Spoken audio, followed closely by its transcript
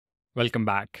Welcome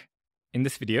back. In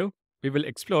this video, we will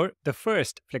explore the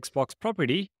first Flexbox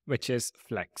property, which is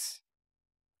flex.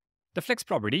 The flex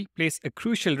property plays a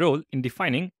crucial role in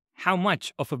defining how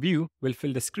much of a view will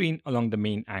fill the screen along the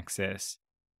main axis.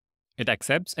 It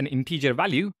accepts an integer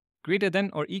value greater than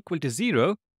or equal to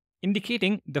 0,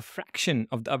 indicating the fraction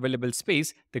of the available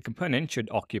space the component should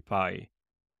occupy.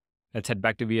 Let's head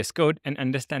back to VS Code and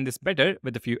understand this better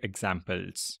with a few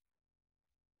examples.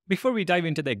 Before we dive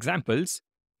into the examples,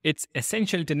 it's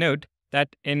essential to note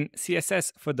that in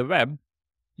CSS for the web,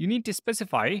 you need to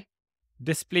specify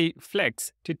display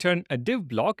flex to turn a div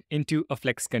block into a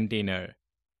flex container.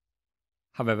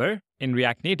 However, in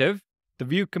React Native, the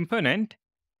view component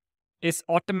is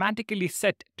automatically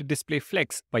set to display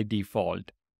flex by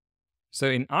default.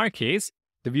 So in our case,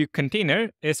 the view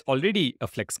container is already a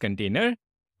flex container,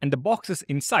 and the boxes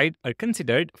inside are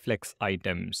considered flex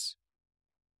items.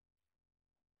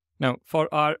 Now,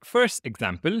 for our first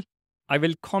example, I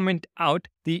will comment out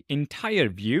the entire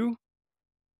view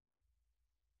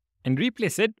and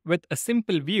replace it with a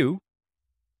simple view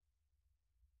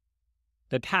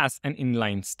that has an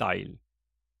inline style.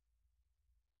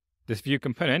 This view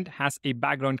component has a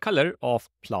background color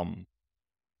of plum.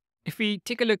 If we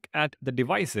take a look at the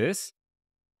devices,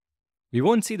 we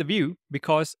won't see the view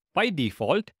because by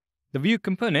default, the view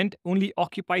component only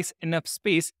occupies enough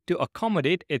space to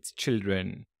accommodate its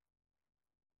children.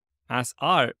 As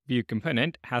our view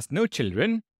component has no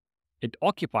children, it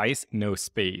occupies no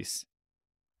space.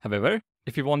 However,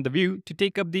 if we want the view to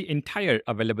take up the entire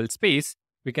available space,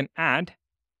 we can add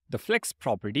the flex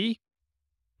property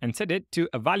and set it to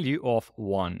a value of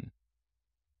 1.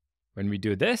 When we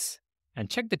do this and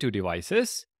check the two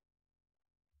devices,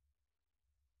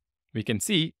 we can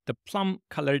see the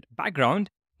plum-colored background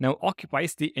now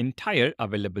occupies the entire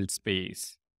available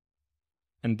space.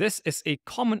 And this is a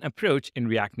common approach in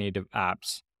React Native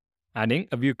apps, adding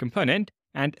a view component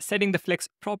and setting the flex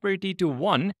property to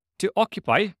 1 to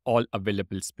occupy all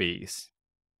available space.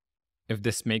 If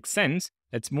this makes sense,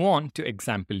 let's move on to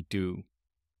example 2.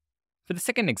 For the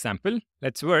second example,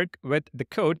 let's work with the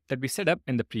code that we set up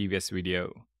in the previous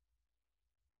video.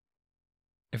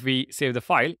 If we save the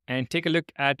file and take a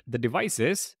look at the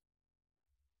devices,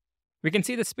 we can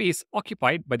see the space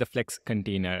occupied by the flex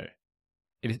container.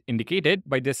 It is indicated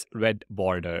by this red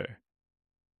border.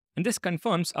 And this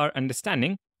confirms our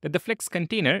understanding that the flex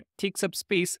container takes up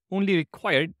space only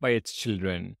required by its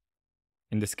children.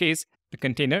 In this case, the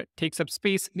container takes up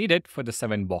space needed for the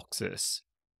 7 boxes.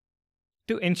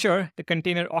 To ensure the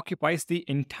container occupies the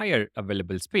entire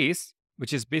available space,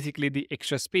 which is basically the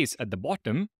extra space at the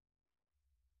bottom,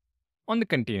 on the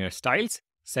container styles,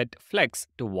 set flex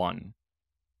to 1.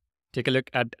 Take a look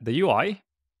at the UI,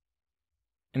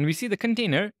 and we see the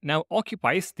container now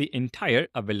occupies the entire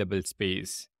available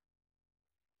space.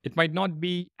 It might not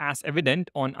be as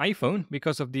evident on iPhone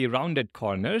because of the rounded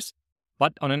corners,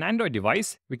 but on an Android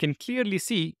device, we can clearly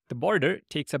see the border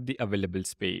takes up the available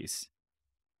space.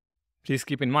 Please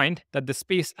keep in mind that the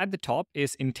space at the top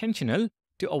is intentional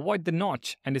to avoid the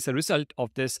notch and is a result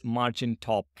of this margin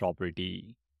top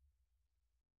property.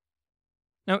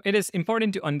 Now, it is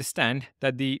important to understand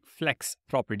that the flex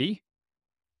property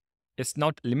is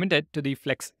not limited to the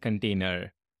flex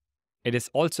container. It is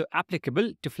also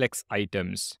applicable to flex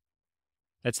items.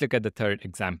 Let's look at the third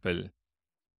example.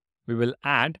 We will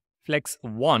add flex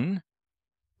 1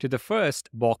 to the first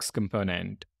box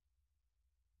component.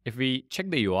 If we check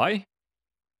the UI,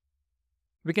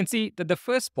 we can see that the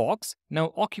first box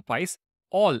now occupies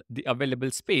all the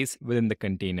available space within the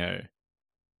container.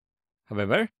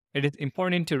 However, it is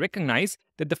important to recognize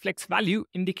that the flex value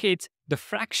indicates the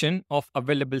fraction of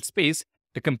available space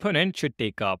the component should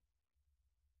take up.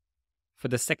 For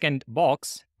the second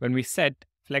box, when we set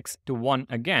flex to 1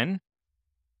 again,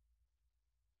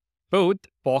 both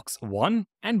box 1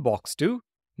 and box 2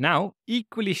 now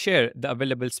equally share the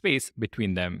available space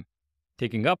between them,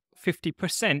 taking up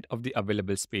 50% of the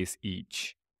available space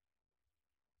each.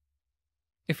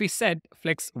 If we set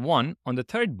flex 1 on the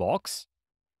third box,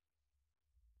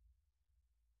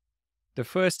 the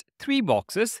first 3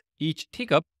 boxes each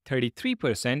take up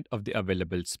 33% of the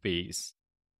available space.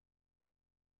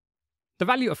 The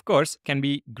value, of course, can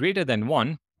be greater than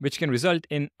 1, which can result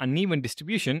in uneven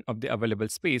distribution of the available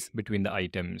space between the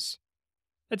items.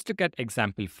 Let's look at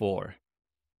example 4.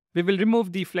 We will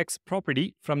remove the flex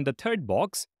property from the third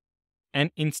box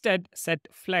and instead set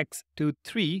flex to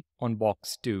 3 on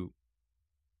box 2.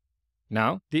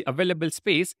 Now, the available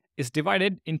space is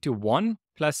divided into 1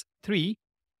 plus 3,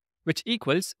 which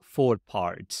equals 4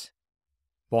 parts.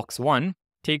 Box 1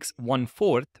 takes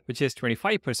 1/4, which is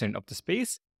 25% of the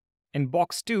space, and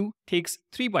box 2 takes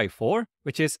 3 by 4,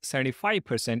 which is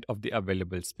 75% of the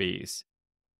available space.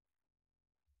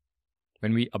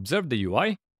 When we observe the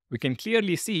UI, we can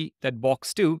clearly see that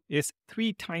box 2 is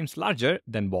 3 times larger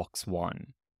than box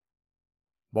 1.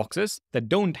 Boxes that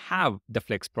don't have the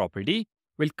flex property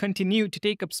will continue to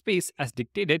take up space as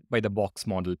dictated by the box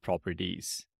model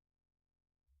properties.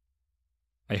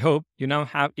 I hope you now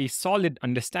have a solid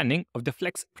understanding of the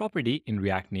flex property in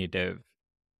React Native.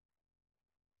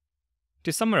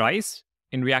 To summarize,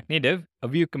 in React Native, a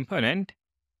view component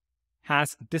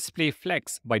has display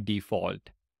flex by default.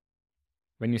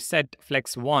 When you set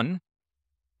flex 1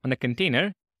 on a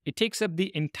container, it takes up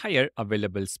the entire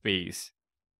available space.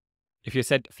 If you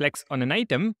set flex on an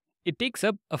item, it takes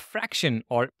up a fraction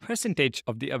or percentage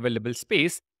of the available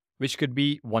space, which could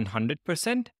be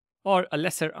 100% or a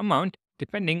lesser amount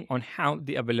depending on how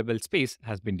the available space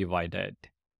has been divided.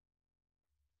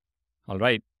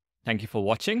 Alright, thank you for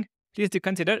watching. Please do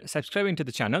consider subscribing to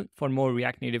the channel for more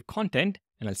React Native content,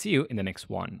 and I'll see you in the next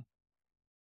one.